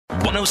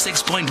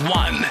106.1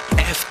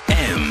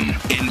 FM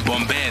in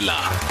Bombela.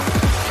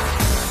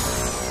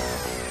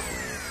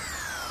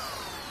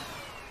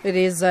 It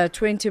is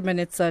 20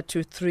 minutes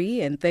to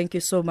 3, and thank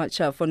you so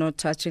much for not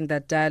touching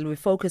that dial. We're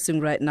focusing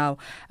right now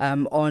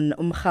on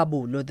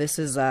Umkhabulo. This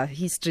is a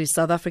history,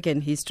 South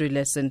African history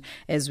lesson,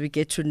 as we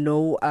get to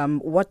know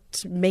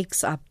what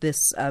makes up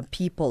this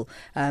people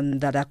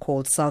that are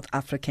called South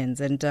Africans.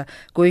 And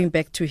going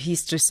back to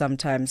history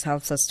sometimes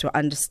helps us to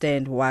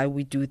understand why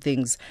we do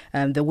things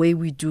the way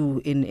we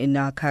do in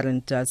our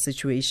current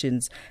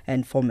situations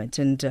and format.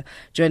 And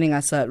joining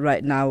us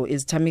right now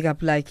is Thami Ka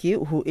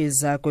Plaatjie, who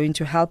is going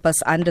to help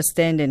us understand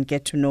and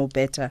get to know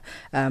better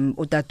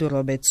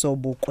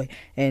Sobukwe.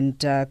 And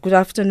good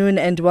afternoon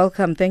and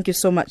welcome. Thank you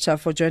so much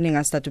for joining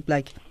us, Tatu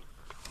Plaatjie.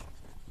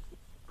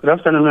 Good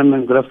afternoon,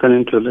 and good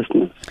afternoon to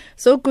listeners.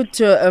 So good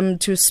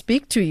to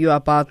speak to you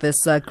about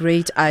this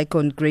great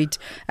icon, great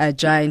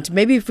giant.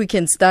 Maybe if we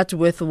can start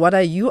with, what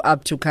are you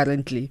up to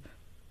currently?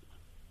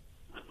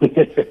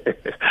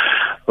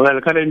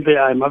 Well, currently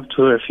I'm up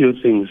to a few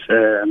things.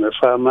 I'm a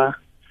farmer,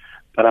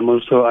 but I'm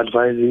also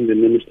advising the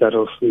Minister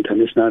of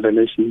International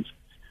Relations,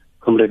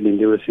 Comrade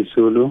Lindiwe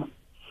Sisulu.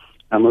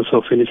 I'm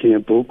also finishing a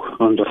book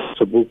on the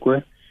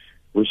Sobukwe,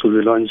 which will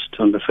be launched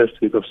on the first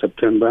week of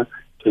September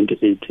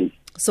 2018.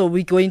 So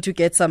we're going to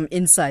get some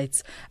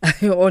insights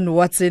on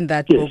what's in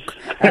that book,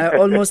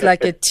 almost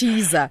like a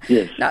teaser.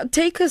 Yes. Now,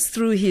 take us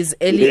through his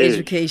early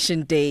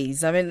education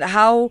days. I mean,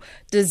 how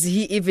does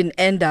he even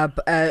end up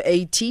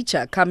a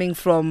teacher coming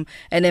from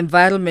an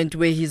environment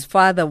where his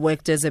father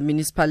worked as a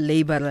municipal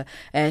laborer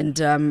and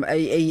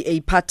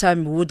a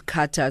part-time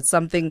woodcutter,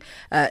 something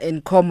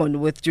in common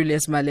with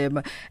Julius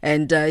Malema,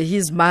 and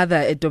his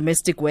mother a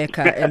domestic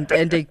worker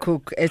and a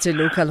cook at a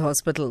local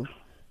hospital?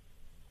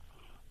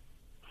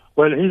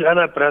 Well, his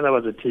other brother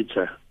was a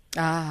teacher.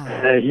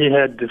 He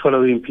had the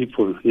following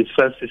people. His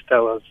first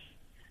sister was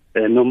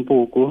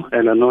Nompuku,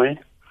 Illinois.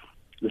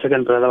 The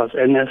second brother was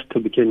Ernest, who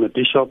became a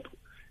bishop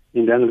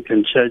in the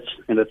Anglican Church.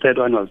 And the third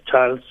one was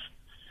Charles,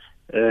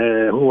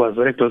 who was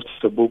very close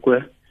to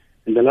Sobukwe.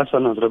 And the last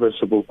one was Robert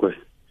Sobukwe,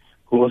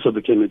 who also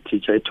became a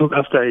teacher. He took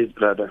after his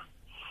brother.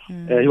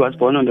 He was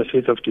born on the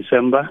 5th of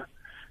December,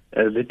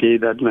 the day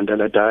that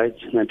Mandela died,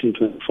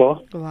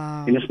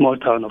 1924, in a small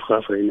town of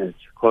Gaafreinet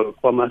called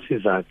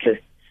KwaMasizakhe.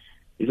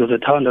 It was a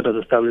town that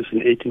was established in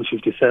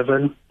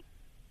 1857,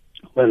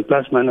 when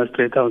plus minus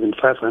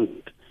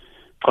 3,500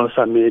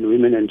 Xhosa men,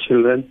 women and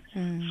children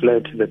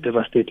fled the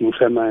devastating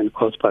famine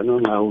caused by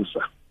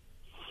Nongausa.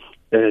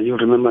 You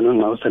remember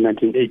Nongausa,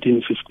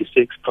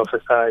 1856,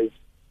 prophesied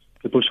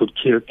people should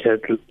kill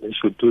cattle, they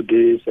should do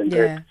this, and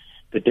that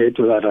the dead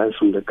will arise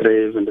from the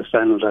grave, and the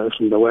sun will rise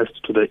from the west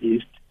to the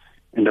east,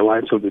 and the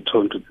whites will be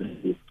thrown to the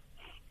sea.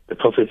 The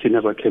prophecy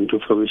never came to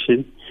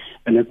fruition,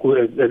 and a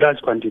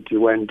large quantity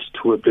went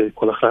to a place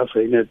called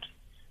Gaafreinet,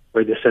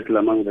 where they settled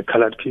among the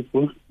colored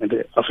people, and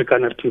the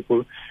Afrikaner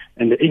people,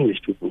 and the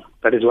English people.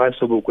 That is why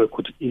Sobukwe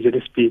could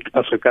easily speak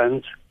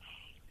Afrikaans.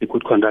 He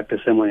could conduct a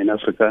sermon in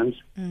Afrikaans.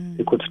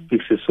 He could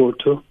speak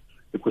Sesotho.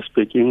 He could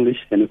speak English,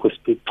 and he could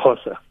speak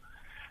Xhosa.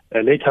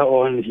 Later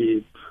on,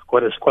 he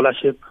got a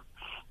scholarship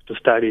to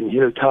study in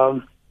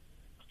Hilltown.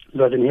 It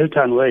was in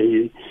Hilltown where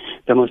he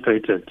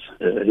demonstrated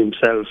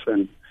himself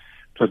and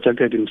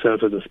projected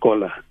himself as a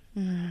scholar.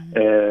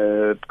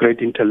 Great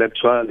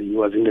intellectual. He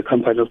was in the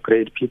company of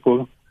great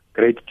people,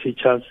 great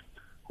teachers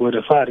who had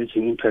a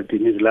far-reaching impact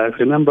in his life.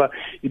 Remember,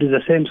 it is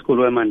the same school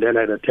where Mandela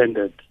had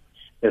attended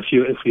a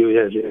few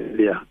years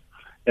earlier.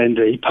 And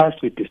he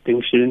passed with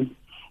distinction,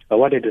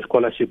 awarded a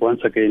scholarship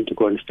once again to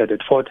go and study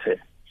at Fort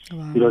Hare.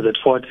 It was at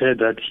Fort Hare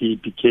that he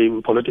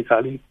became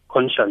politically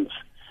conscious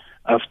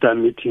after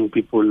meeting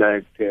people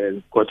like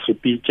Godfrey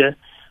Pitje,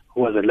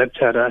 who was a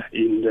lecturer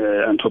in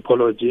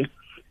anthropology,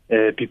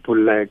 people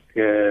like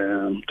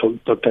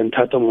Dr.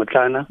 Ntato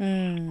Motlana,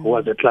 who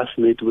was a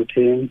classmate with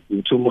him,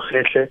 Mtumu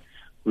Khehle,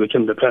 who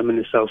became the Prime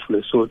Minister of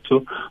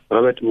Lesotho,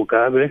 Robert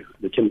Mugabe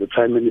became the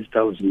Prime Minister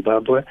of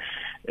Zimbabwe,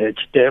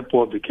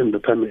 Chitepo became the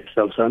Prime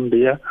Minister of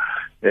Zambia,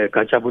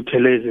 Kachabu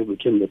Telezi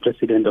became the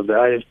President of the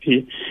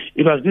IFP.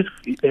 It was this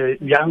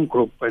young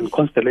group and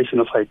constellation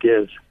of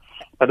ideas.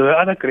 But there were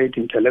other great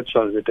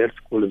intellectuals at that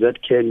school,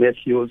 Z.K.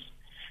 Matthews,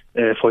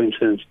 for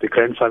instance, the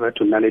grandfather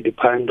to Naledi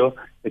Pandor,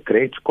 a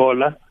great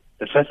scholar,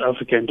 the first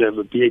African to have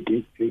a BA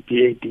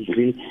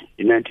degree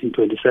in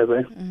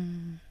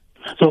 1927.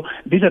 So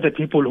these are the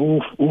people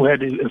who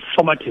had a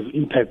formative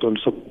impact on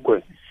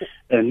Sobukwe.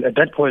 And at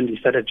that point, he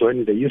started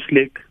joining the Youth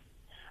League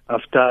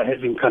after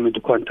having come into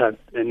contact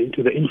and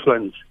into the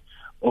influence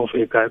of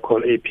a guy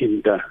called A.P.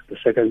 Mda, the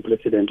second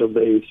president of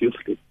the ANC Youth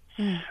League.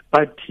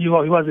 But he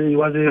was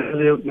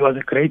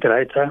a great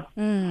writer,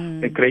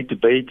 a great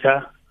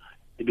debater.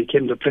 He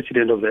became the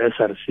president of the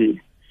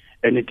SRC,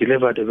 and he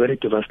delivered a very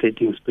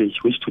devastating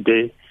speech, which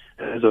today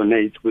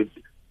resonates with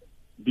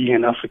being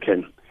an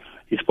African.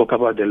 He spoke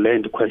about the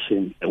land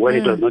question when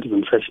it was not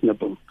even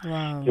fashionable.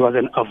 He was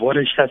an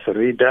avaricious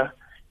reader.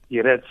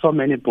 He read so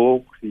many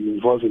books, he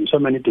involved in so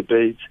many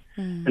debates,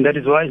 and that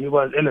is why he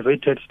was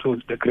elevated to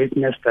the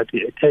greatness that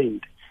he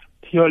attained,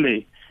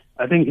 purely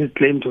I think his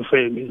claim to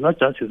fame is not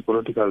just his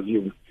political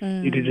view.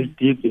 It is his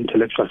deep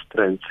intellectual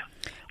strength.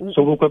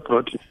 Sobukwe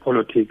brought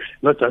politics,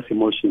 not just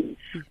emotion,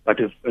 but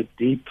a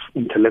deep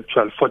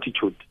intellectual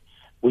fortitude,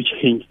 which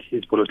hinged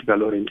his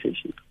political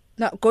orientation.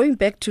 Now, going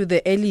back to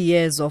the early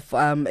years of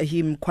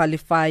him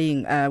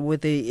qualifying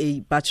with a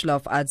Bachelor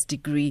of Arts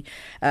degree,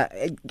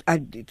 I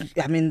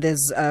mean,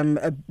 there's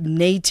a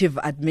native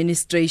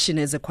administration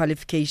as a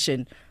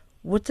qualification.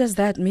 What does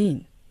that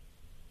mean?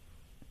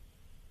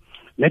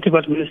 Native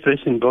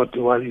administration is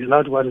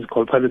not what is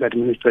called public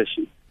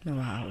administration.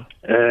 Wow.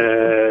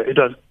 It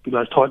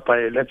was taught by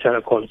a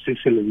lecturer called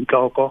Sisulu,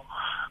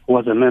 who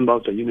was a member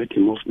of the Unity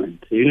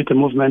Movement. The Unity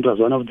Movement was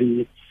one of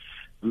the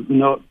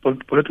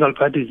political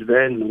parties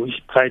then which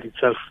pride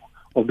itself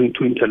of being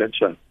too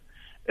intellectual.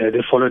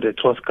 They followed a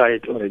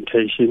Trotskyite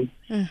orientation,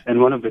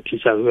 and one of the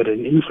teachers who had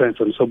an influence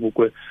on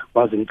Sobukwe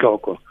was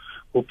Nkoko,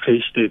 who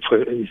preached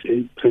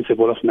a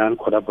principle of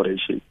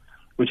non-collaboration,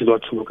 which is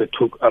what Sobukwe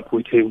took up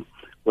with him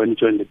when he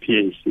joined the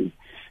PAC.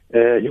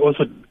 He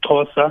also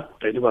taught,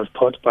 that he was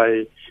taught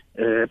by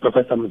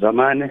Professor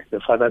Mzamane, the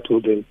father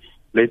to the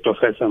late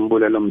Professor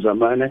Mbulelo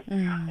Mzamane.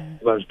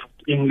 He was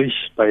taught English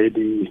by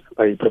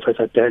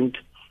Professor Dent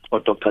or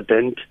Dr.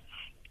 Dent.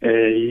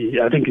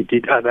 I think he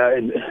did other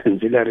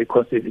ancillary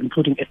courses,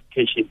 including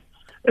education,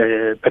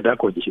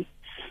 pedagogy.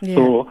 Yeah.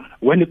 So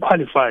when he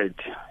qualified,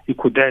 he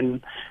could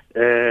then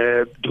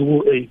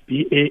do a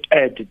BA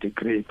Ed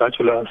degree,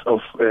 Bachelor's of,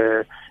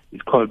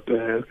 it's called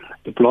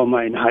Diploma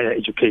in Higher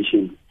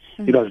Education.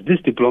 It was this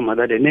diploma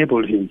that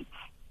enabled him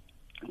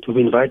to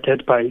be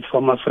invited by his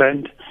former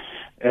friend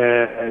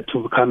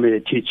to become a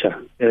teacher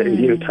in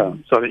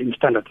Hilltown, in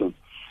Standerton.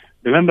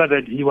 Remember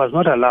that he was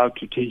not allowed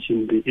to teach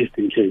in the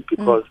Eastern Cape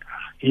because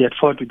he had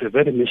fought with the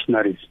very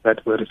missionaries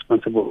that were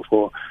responsible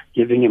for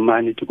giving him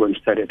money to go and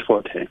study at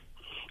Fort Hare.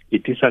 He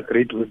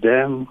disagreed with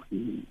them,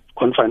 he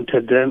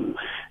confronted them,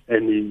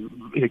 and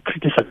he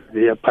criticized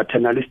their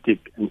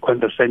paternalistic and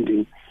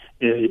condescending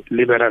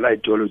liberal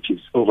ideologies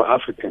over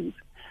Africans.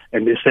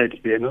 And they said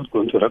they are not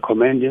going to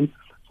recommend him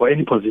for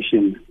any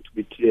position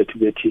to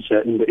be a teacher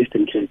in the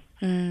Eastern Cape.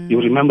 You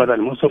remember that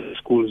most of the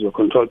schools were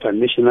controlled by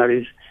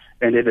missionaries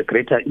and had a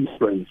greater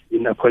influence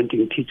in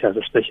appointing teachers,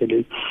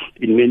 especially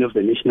in many of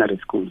the missionary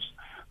schools.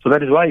 So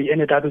that is why he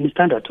ended up in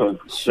Standerton.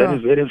 Sure. That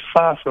is very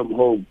far from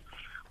home,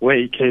 where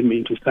he came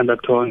into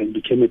Standerton and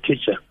became a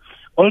teacher.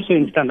 Also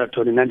in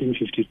Standerton in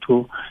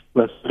 1952, he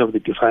was part of the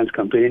Defiance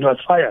Campaign and he was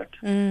fired.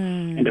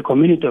 And the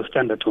community of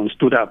Standerton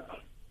stood up.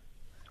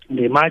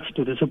 They marched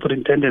to the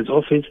superintendent's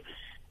office,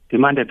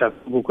 demanded that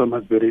Sobukwe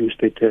must be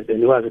reinstated, and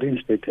he was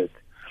reinstated.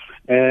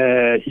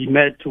 He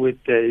met with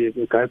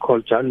a guy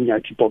called John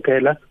Nyati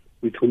Pokela,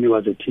 with whom he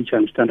was a teacher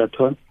in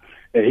Standerton.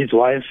 His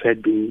wife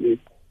had been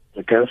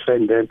a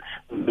girlfriend then,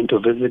 went to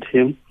visit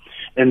him.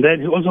 And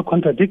then he also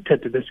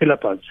contradicted the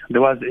syllabus.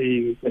 There was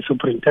a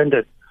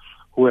superintendent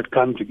who had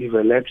come to give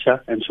a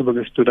lecture, and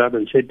Sobukwe stood up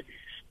and said,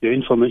 your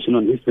information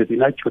on this is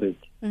inaccurate.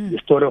 The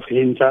story of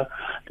Hinza,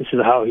 this is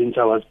how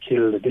Hinza was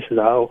killed, this is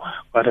how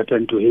what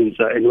happened to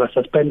Hinza, and he was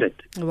suspended.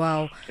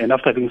 Wow. And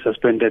after being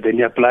suspended, then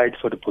he applied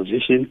for the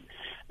position.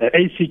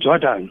 A.C.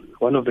 Jordan,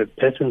 one of the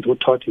persons who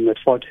taught him at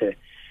Fort Hare,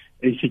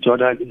 A.C.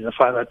 Jordan is the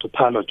father to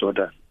Paulo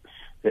Jordan.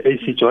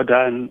 A.C.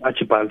 Jordan,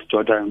 Archibald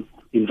Jordan,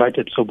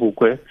 invited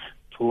Sobukwe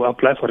to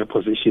apply for a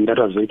position that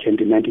was vacant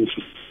in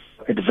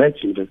 1950 at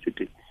Wits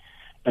University,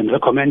 and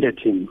recommended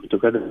him,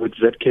 together with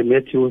Z.K.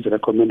 Matthews,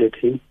 recommended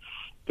him,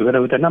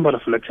 together with a number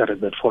of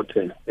lecturers at Fort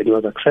Hare. And he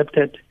was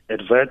accepted at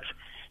Wits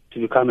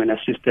to become an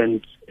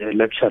assistant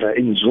lecturer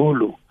in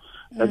Zulu.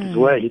 That is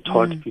where he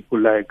taught people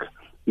like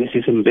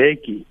Mrs.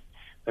 Mbeki.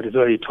 That is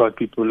where he taught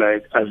people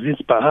like Aziz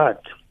Pahat.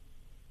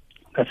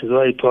 That is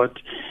where he taught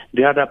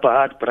the other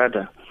Pahat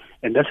brother.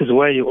 And that is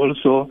where he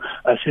also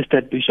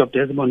assisted Bishop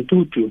Desmond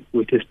Tutu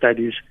with his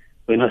studies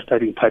when he was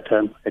studying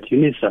part-time at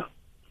UNISA.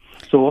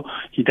 So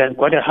he then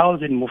got a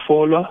house in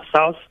Mufolo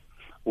South,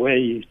 where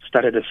he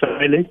started a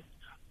family,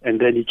 and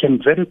then he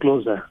came very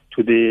closer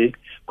to the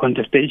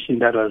contestation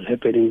that was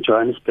happening in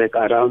Johannesburg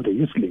around the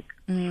Youth League.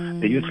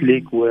 The Youth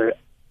League were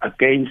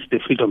against the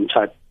Freedom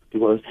Charter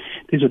because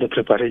these were the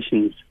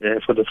preparations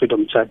for the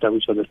Freedom Charter,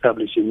 which was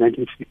established in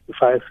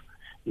 1955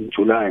 in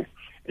July.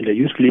 And the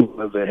Youth League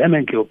were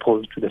vehemently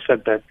opposed to the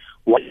fact that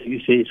what you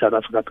say South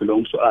Africa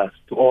belongs to us,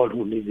 to all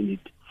who live in it.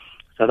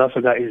 South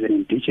Africa is an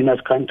indigenous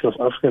country of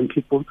African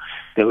people.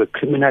 They were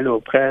criminally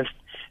oppressed.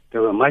 They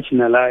were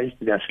marginalized.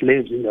 They are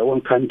slaves in their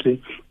own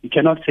country. You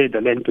cannot say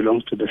the land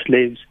belongs to the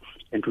slaves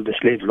and to the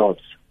slave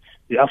lords.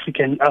 The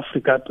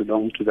Africa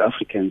belongs to the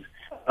Africans.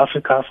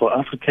 Africa for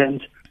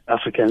Africans,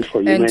 Africans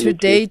for humanity. And to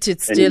date,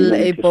 it's still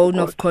a bone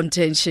of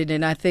contention,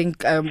 and I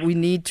think we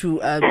need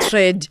to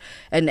tread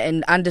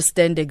and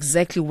understand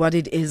exactly what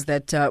it is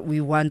that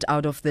we want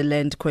out of the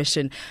land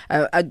question.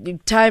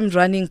 Time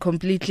running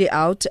completely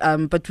out,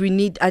 but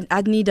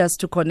I need us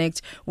to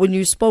connect. When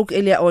you spoke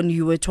earlier on,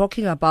 you were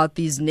talking about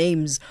these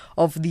names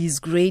of these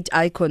great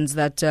icons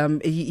that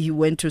he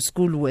went to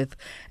school with,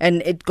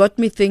 and it got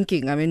me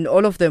thinking. I mean,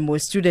 all of them were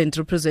student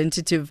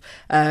representative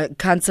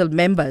council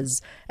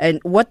members, and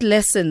what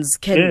lessons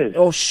can Yes.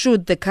 or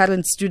should the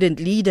current student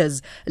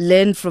leaders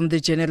learn from the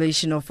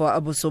generation of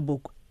Abu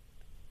Sobukwe?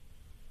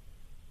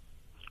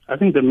 I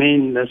think the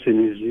main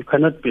lesson is you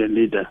cannot be a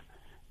leader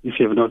if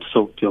you have not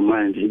soaked your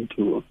mind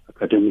into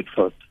academic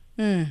thought.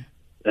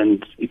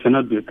 And you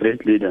cannot be a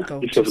great leader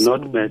if you have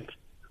not met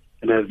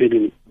and have been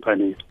in a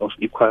company of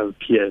equal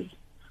peers,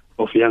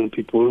 of young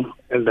people,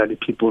 elderly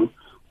people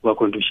who are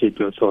going to shape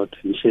your thought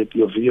and shape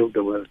your view of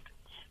the world.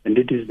 And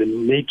it is the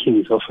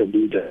makings of a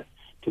leader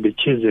to be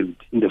chiseled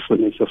in the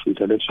fullness of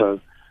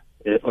intellectual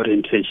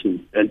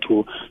orientation, and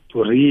to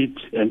read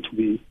and to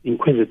be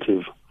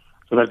inquisitive,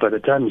 so that by the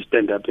time you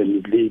stand up and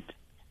you lead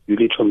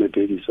from a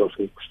basis of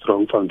a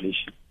strong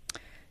foundation.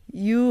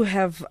 You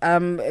have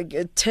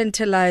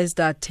tantalized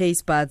our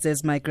taste buds,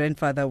 as my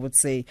grandfather would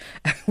say.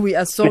 We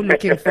are so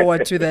looking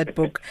forward to that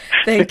book.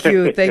 Thank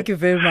you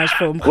very much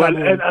for Well,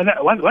 and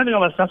one thing I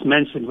must just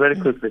mention very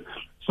quickly.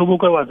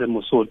 Sobukwe was a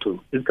Mosotho.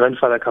 His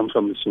grandfather comes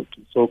from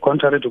Lesotho. So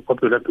contrary to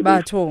popular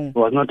belief, he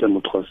was not a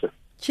Muthosa.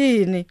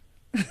 Chini.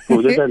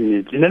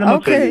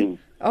 Okay.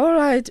 All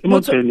right.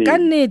 This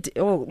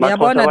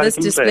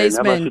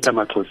displacement.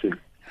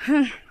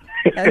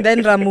 And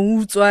then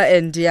Ramutswa,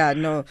 and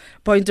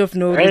point of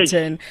no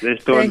return.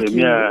 Thank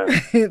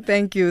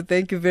you.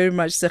 Thank you very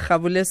much.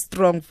 Sekhabule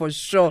strong for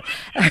sure.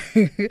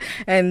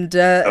 And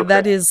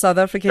that is South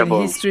African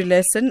history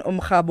lesson,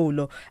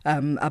 Umkhabulo,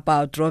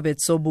 about Robert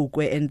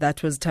Sobukwe, and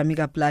that was Thami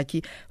Ka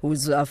Plaatjie,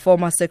 who's a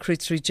former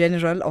Secretary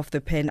General of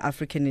the Pan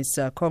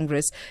Africanist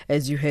Congress.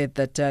 As you heard,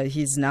 that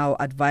he's now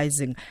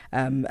advising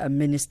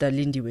Minister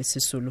Lindiwe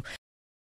Sisulu.